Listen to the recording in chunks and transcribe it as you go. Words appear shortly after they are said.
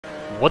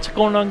What's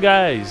going on,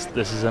 guys?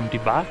 This is Empty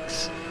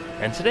Box,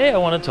 and today I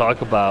want to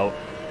talk about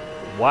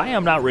why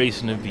I'm not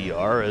racing in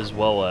VR, as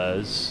well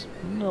as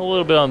a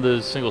little bit on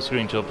the single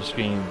screen, triple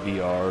screen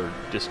VR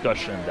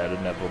discussion that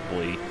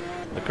inevitably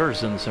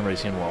occurs in the sim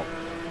racing world.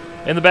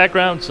 In the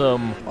background,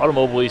 some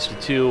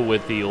Automobilista 2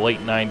 with the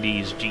late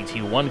 90s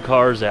GT1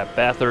 cars at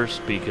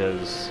Bathurst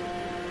because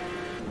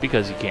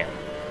you can,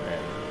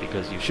 and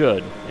because you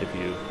should if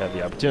you have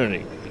the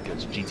opportunity,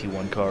 because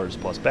GT1 cars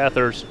plus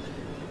Bathurst,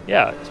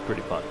 yeah, it's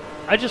pretty fun.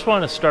 I just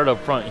want to start up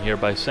front here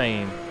by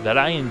saying that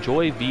I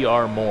enjoy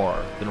VR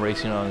more than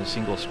racing on a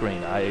single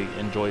screen. I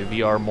enjoy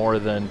VR more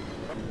than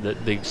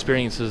the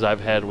experiences I've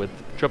had with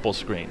triple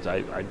screens.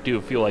 I do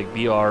feel like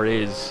VR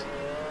is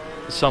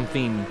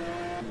something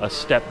a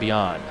step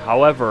beyond.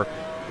 However,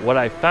 what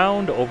I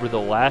found over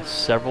the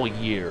last several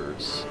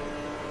years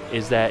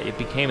is that it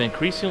became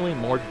increasingly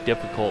more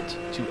difficult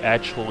to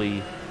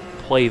actually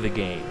play the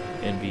game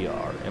in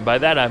VR. And by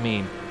that I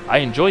mean I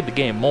enjoyed the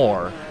game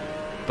more,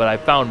 but I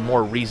found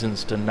more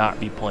reasons to not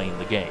be playing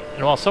the game.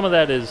 And while some of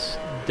that is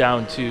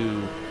down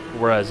to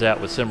where I was at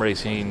with sim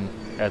racing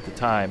at the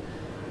time,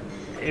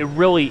 it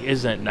really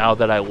isn't now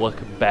that I look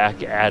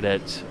back at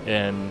it,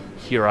 and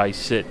here I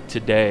sit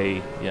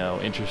today,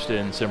 interested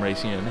in sim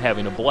racing and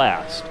having a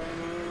blast.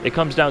 It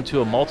comes down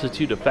to a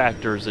multitude of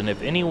factors, and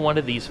if any one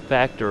of these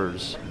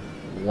factors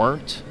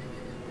weren't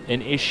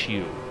an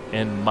issue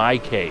in my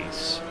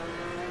case,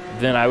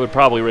 then I would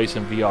probably race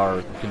in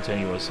VR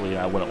continuously and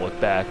I wouldn't look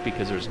back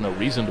because there's no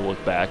reason to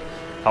look back.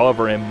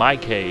 However, in my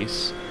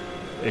case,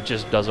 it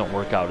just doesn't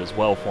work out as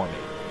well for me.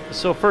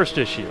 So first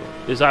issue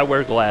is I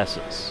wear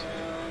glasses.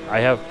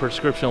 I have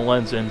prescription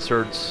lens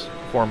inserts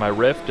for my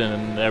Rift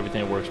and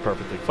everything works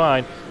perfectly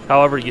fine.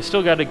 However, you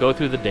still got to go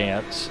through the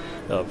dance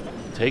of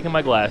taking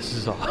my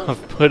glasses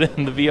off,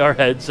 putting the VR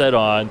headset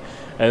on,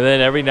 and then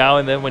every now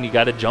and then when you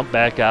got to jump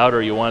back out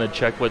or you want to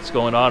check what's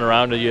going on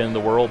around you in the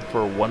world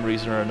for one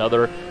reason or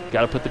another,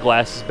 got to put the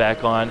glasses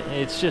back on.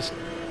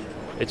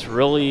 It's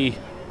really,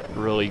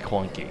 really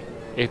clunky.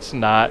 It's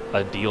not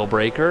a deal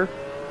breaker,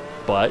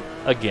 but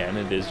again,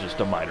 it is just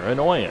a minor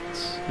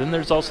annoyance. Then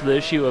there's also the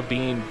issue of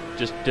being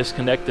just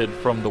disconnected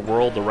from the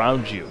world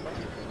around you.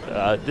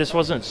 This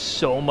wasn't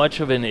so much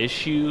of an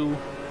issue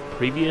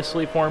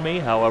previously for me.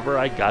 However,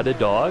 I got a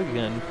dog,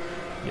 and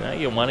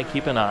you want to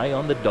keep an eye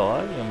on the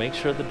dog and make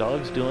sure the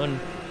dog's doing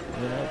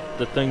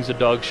the things a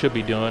dog should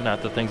be doing,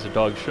 not the things a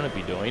dog shouldn't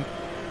be doing.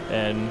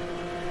 And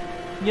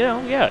you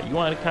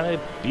want to kind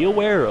of be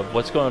aware of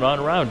what's going on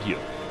around you.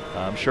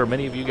 I'm sure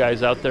many of you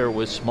guys out there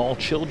with small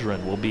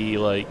children will be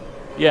like,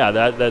 yeah,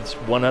 that's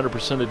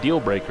 100% a deal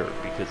breaker,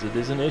 because it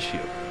is an issue.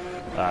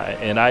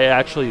 And I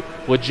actually,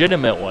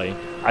 legitimately,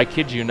 I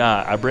kid you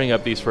not, I bring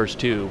up these first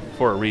two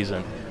for a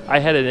reason. I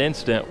had an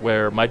incident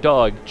where my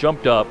dog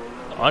jumped up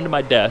onto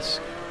my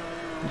desk,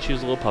 and she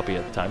was a little puppy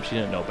at the time, she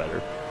didn't know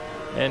better,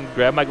 and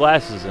grabbed my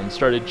glasses and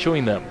started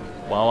chewing them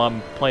while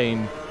I'm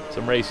playing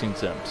some racing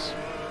sims.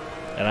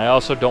 And I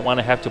also don't want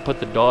to have to put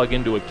the dog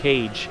into a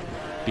cage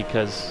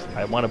because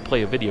I want to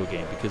play a video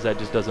game, because that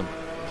just doesn't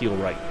feel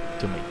right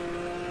to me.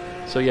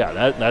 So yeah,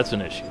 that's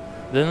an issue.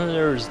 Then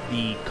there's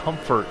the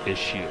comfort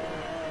issue.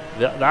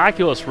 The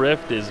Oculus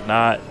Rift is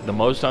not the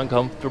most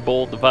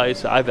uncomfortable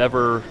device I've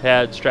ever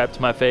had strapped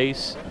to my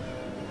face.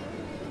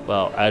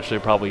 Well, actually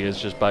it probably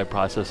is just by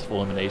process of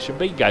elimination,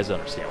 but you guys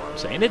understand what I'm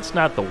saying. It's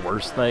not the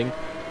worst thing,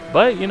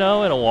 but in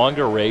a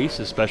longer race,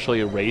 especially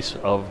a race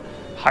of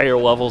higher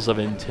levels of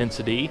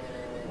intensity,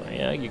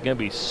 you're going to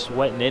be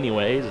sweating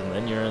anyways, and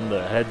then you're in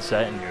the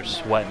headset and you're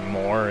sweating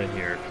more and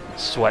you're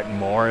sweating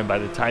more, and by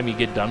the time you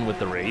get done with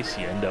the race,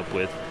 you end up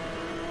with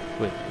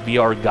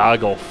VR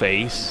goggle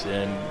face,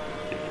 and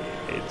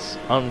it's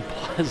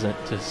unpleasant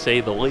to say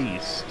the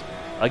least.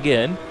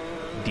 Again,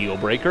 deal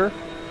breaker?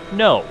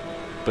 No.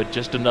 But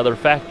just another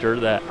factor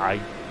that I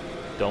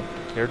don't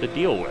care to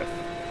deal with.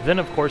 Then,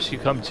 of course, you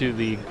come to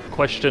the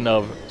question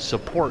of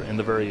support in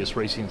the various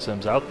racing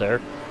sims out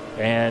there,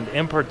 and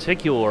in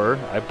particular,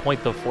 I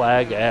point the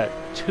flag at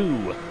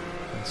two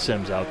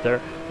sims out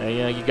there.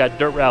 You got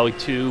Dirt Rally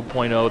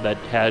 2.0 that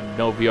had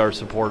no VR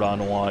support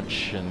on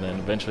launch, and then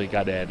eventually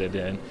got added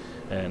in,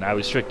 and I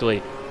was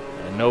strictly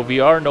no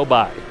VR, no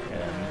buy,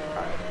 and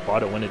I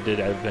bought it when it did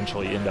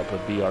eventually end up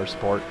with VR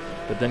support.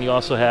 But then you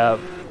also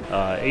have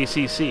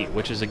ACC,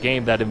 which is a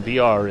game that in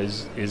VR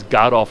is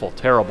god-awful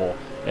terrible,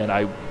 and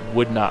I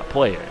would not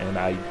play it, and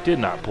I did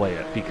not play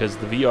it because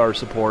the VR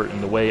support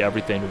and the way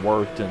everything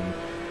worked and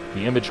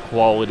the image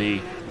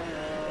quality,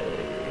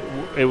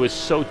 it was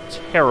so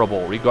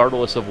terrible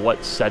regardless of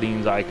what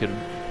settings I could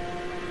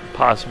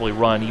possibly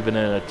run, even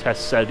in a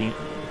test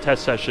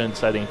session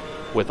setting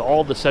with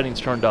all the settings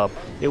turned up.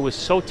 It was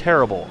so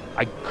terrible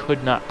I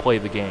could not play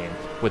the game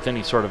with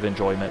any sort of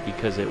enjoyment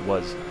because it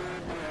was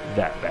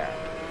that bad.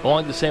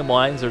 Along the same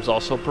lines, there's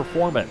also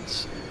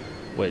performance,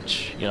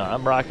 which,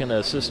 I'm rocking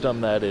a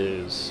system that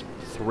is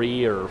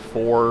 3 or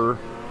 4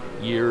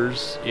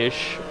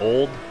 years-ish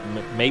old,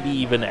 maybe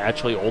even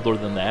actually older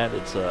than that.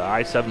 It's a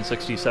i7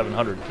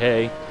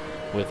 6700K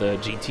with a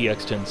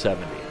GTX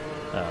 1070,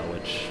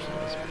 which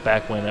is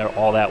back when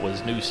all that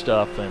was new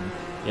stuff, and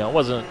it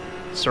wasn't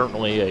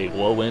certainly a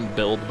low-end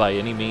build by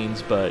any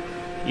means, but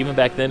even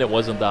back then it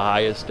wasn't the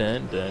highest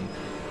end, and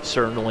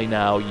certainly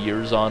now,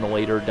 years on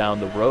later down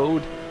the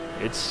road,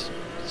 it's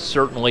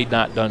certainly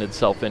not done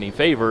itself any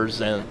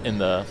favors in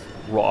the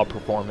raw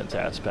performance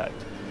aspect.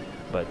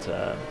 But,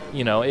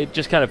 it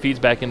just kind of feeds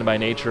back into my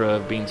nature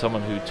of being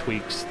someone who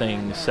tweaks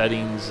things,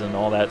 settings, and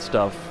all that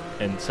stuff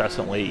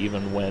incessantly,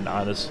 even when,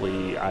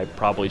 honestly, I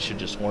probably should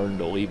just learn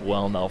to leave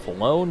well enough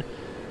alone.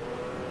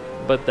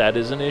 But that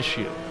is an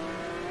issue.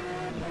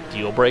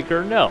 Deal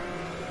breaker? No.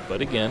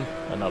 But again,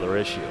 another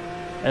issue.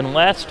 And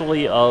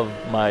lastly, of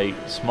my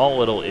small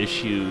little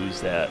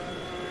issues that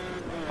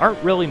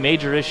aren't really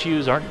major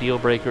issues, aren't deal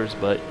breakers,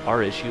 but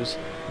are issues,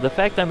 the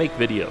fact I make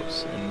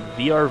videos. And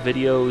VR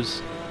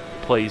videos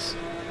place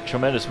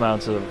tremendous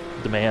amounts of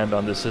demand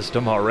on the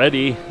system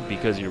already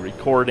because you're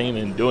recording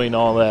and doing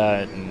all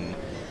that, and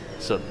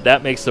so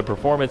that makes the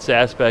performance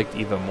aspect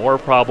even more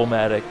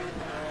problematic.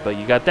 But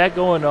you got that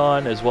going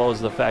on, as well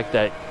as the fact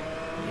that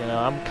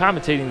I'm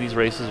commentating these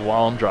races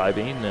while I'm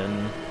driving,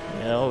 and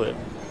the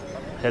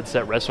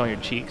headset rests on your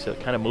cheek, so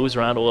it kind of moves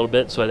around a little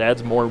bit, so it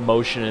adds more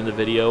motion in the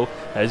video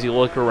as you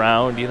look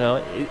around.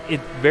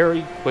 It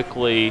very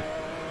quickly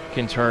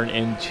can turn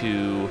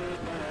into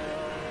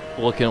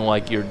looking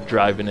like you're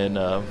driving in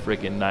a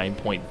freaking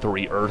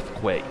 9.3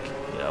 earthquake.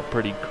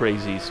 Pretty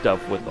crazy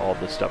stuff with all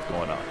this stuff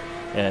going on.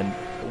 And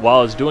while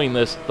I was doing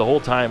this, the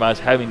whole time I was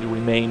having to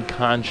remain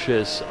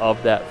conscious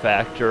of that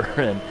factor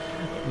and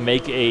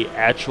make a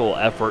actual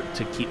effort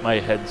to keep my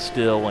head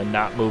still and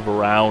not move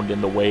around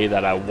in the way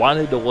that I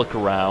wanted to look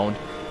around,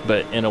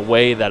 but in a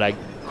way that I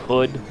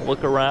could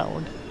look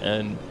around.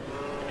 And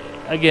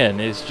again,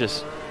 it's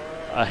just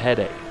a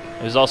headache.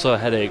 It was also a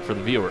headache for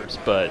the viewers,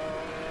 but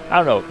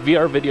I don't know.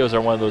 VR videos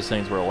are one of those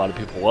things where a lot of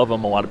people love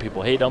them, a lot of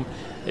people hate them.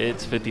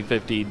 It's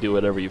 50-50, do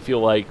whatever you feel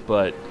like,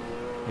 but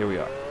here we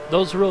are.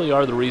 Those really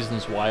are the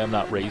reasons why I'm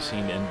not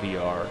racing in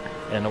VR,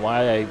 and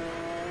why I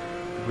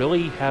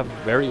really have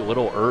very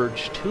little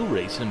urge to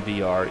race in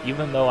VR,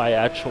 even though I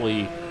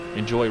actually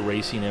enjoy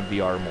racing in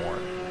VR more.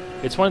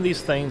 It's one of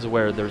these things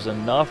where there's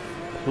enough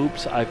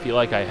hoops I feel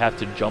like I have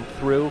to jump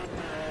through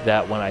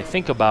that when I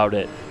think about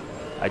it,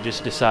 I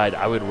just decide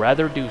I would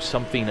rather do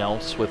something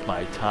else with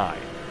my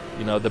time.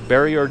 The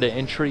barrier to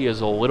entry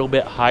is a little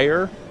bit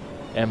higher,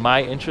 and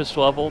my interest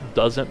level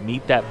doesn't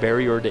meet that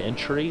barrier to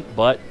entry,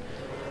 but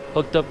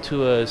hooked up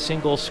to a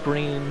single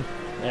screen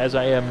as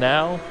I am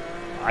now,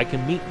 I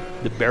can meet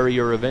the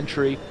barrier of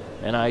entry,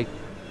 and I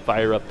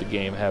fire up the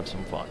game, have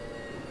some fun.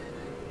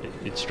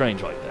 It's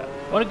strange like that.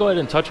 I want to go ahead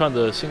and touch on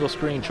the single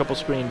screen, triple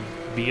screen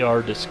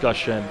VR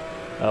discussion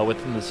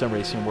within the sim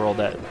racing world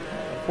that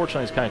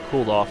unfortunately has kind of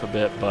cooled off a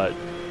bit, but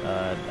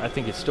I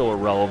think it's still a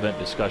relevant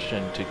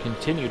discussion to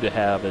continue to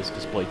have as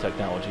display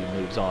technology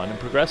moves on and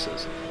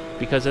progresses.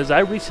 Because as I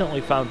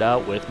recently found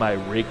out with my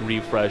rig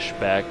refresh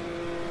back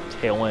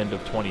tail end of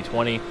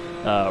 2020,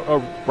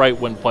 or right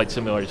when Flight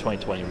Simulator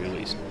 2020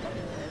 released,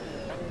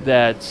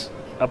 that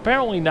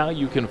apparently now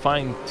you can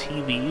find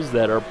TVs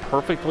that are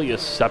perfectly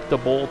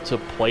acceptable to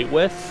play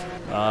with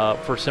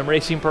for sim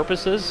racing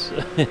purposes.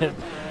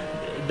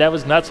 That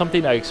was not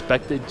something I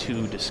expected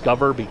to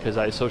discover, because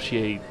I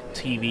associate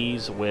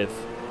TVs with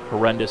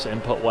horrendous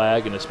input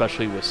lag, and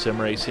especially with sim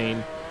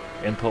racing,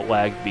 input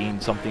lag being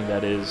something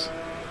that is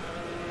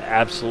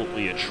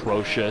absolutely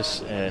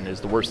atrocious and is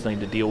the worst thing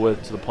to deal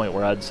with, to the point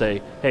where I'd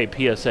say, hey,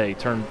 PSA,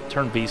 turn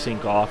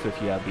VSync off if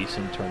you have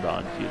VSync turned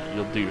on.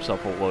 You'll do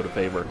yourself a load of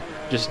favor.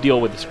 Just deal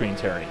with the screen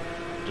tearing.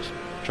 Just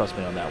trust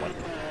me on that one.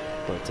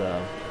 But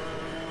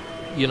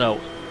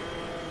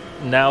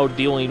now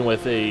dealing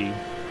with a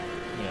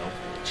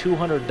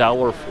 $200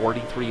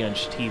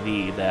 43-inch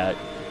TV that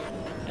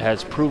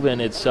has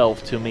proven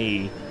itself to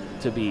me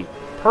to be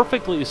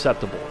perfectly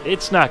acceptable.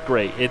 It's not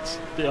great. It's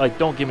like,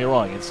 don't get me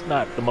wrong, it's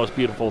not the most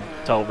beautiful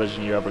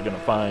television you're ever going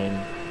to find.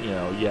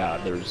 Yeah,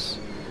 there's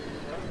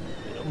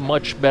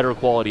much better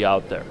quality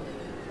out there.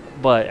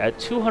 But at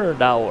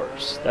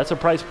 $200, that's a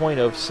price point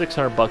of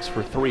 $600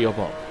 for 3 of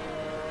them.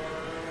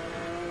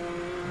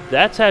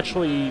 That's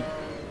actually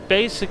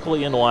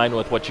basically in line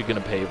with what you're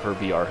going to pay for a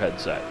VR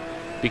headset.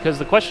 Because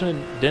the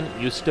question didn't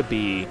used to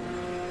be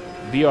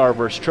VR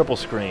versus triple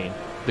screen.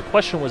 The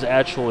question was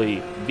actually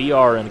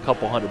VR and a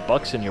couple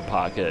 $100 in your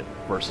pocket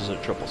versus a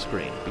triple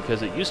screen.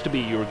 Because it used to be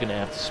you were going to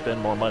have to spend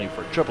more money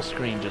for a triple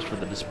screen just for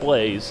the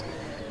displays.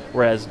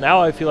 Whereas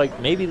now I feel like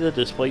maybe the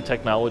display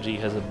technology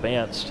has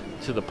advanced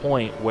to the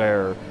point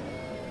where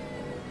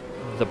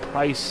the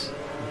price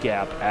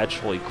gap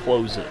actually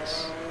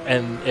closes.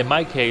 And in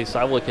my case,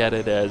 I look at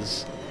it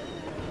as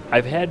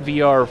I've had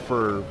VR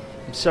for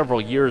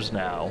several years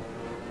now,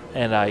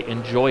 and I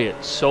enjoy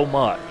it so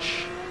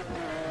much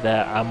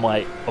that I'm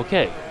like,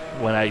 okay,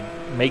 when I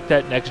make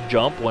that next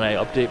jump, when I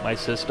update my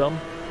system,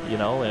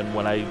 and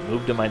when I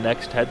move to my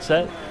next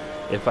headset,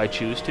 if I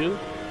choose to,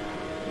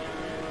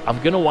 I'm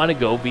going to want to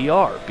go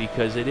VR,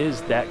 because it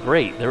is that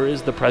great. There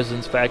is the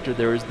presence factor,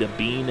 there is the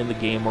being in the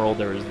game world,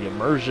 there is the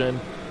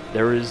immersion,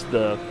 there is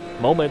the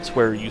moments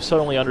where you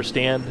suddenly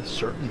understand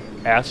certain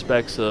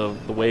aspects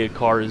of the way a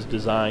car is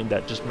designed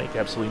that just make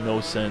absolutely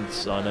no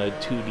sense on a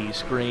 2D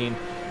screen.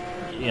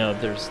 You know,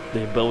 there's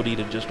the ability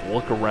to just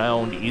look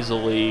around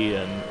easily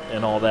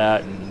and all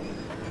that, and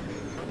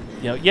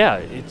you know, yeah,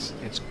 it's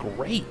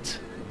great.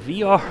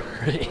 VR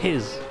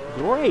is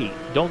great,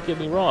 don't get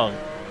me wrong,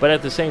 but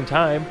at the same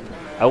time,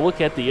 I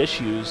look at the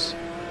issues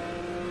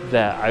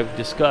that I've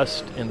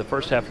discussed in the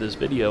first half of this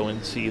video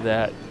and see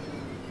that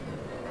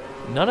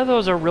none of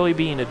those are really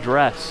being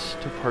addressed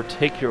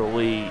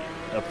particularly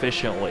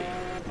efficiently.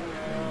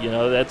 You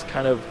know, that's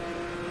kind of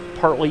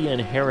partly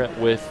inherent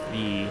with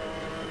the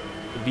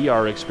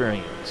VR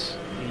experience.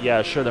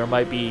 Yeah, sure, there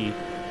might be,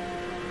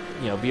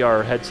 you know,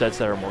 VR headsets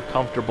that are more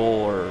comfortable,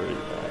 or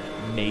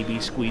maybe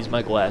squeeze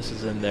my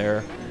glasses in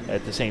there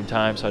at the same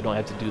time so I don't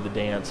have to do the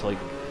dance like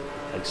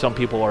some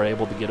people are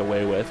able to get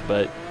away with.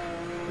 But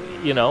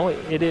you know,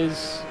 it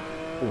is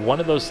one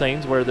of those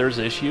things where there's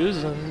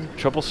issues, and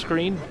triple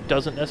screen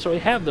doesn't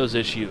necessarily have those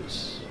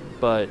issues,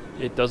 but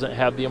it doesn't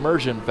have the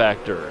immersion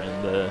factor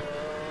and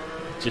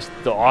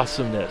the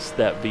awesomeness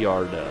that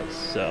VR does.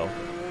 So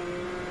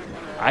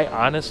I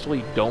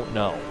honestly don't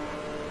know.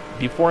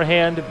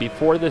 Beforehand,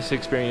 before this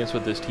experience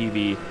with this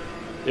TV,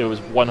 it was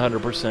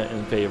 100%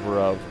 in favor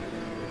of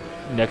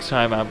next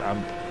time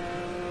I'm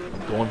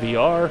going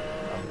VR.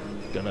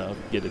 I'm gonna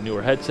get a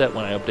newer headset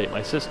when I update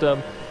my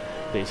system.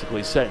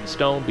 Basically set in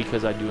stone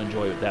because I do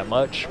enjoy it that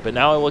much. But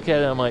now I look at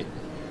it and I'm like,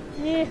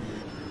 yeah,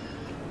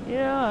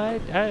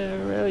 I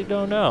really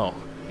don't know.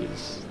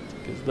 Because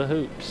the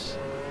hoops.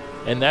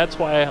 And that's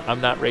why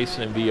I'm not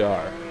racing in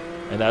VR.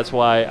 And that's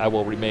why I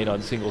will remain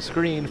on single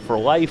screen for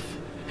life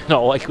in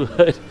all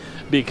likelihood,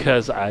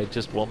 because I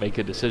just won't make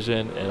a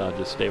decision and I'll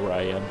just stay where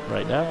I am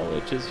right now,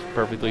 which is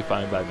perfectly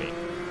fine by me.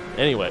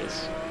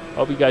 Anyways,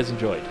 hope you guys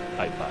enjoyed.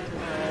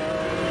 Bye.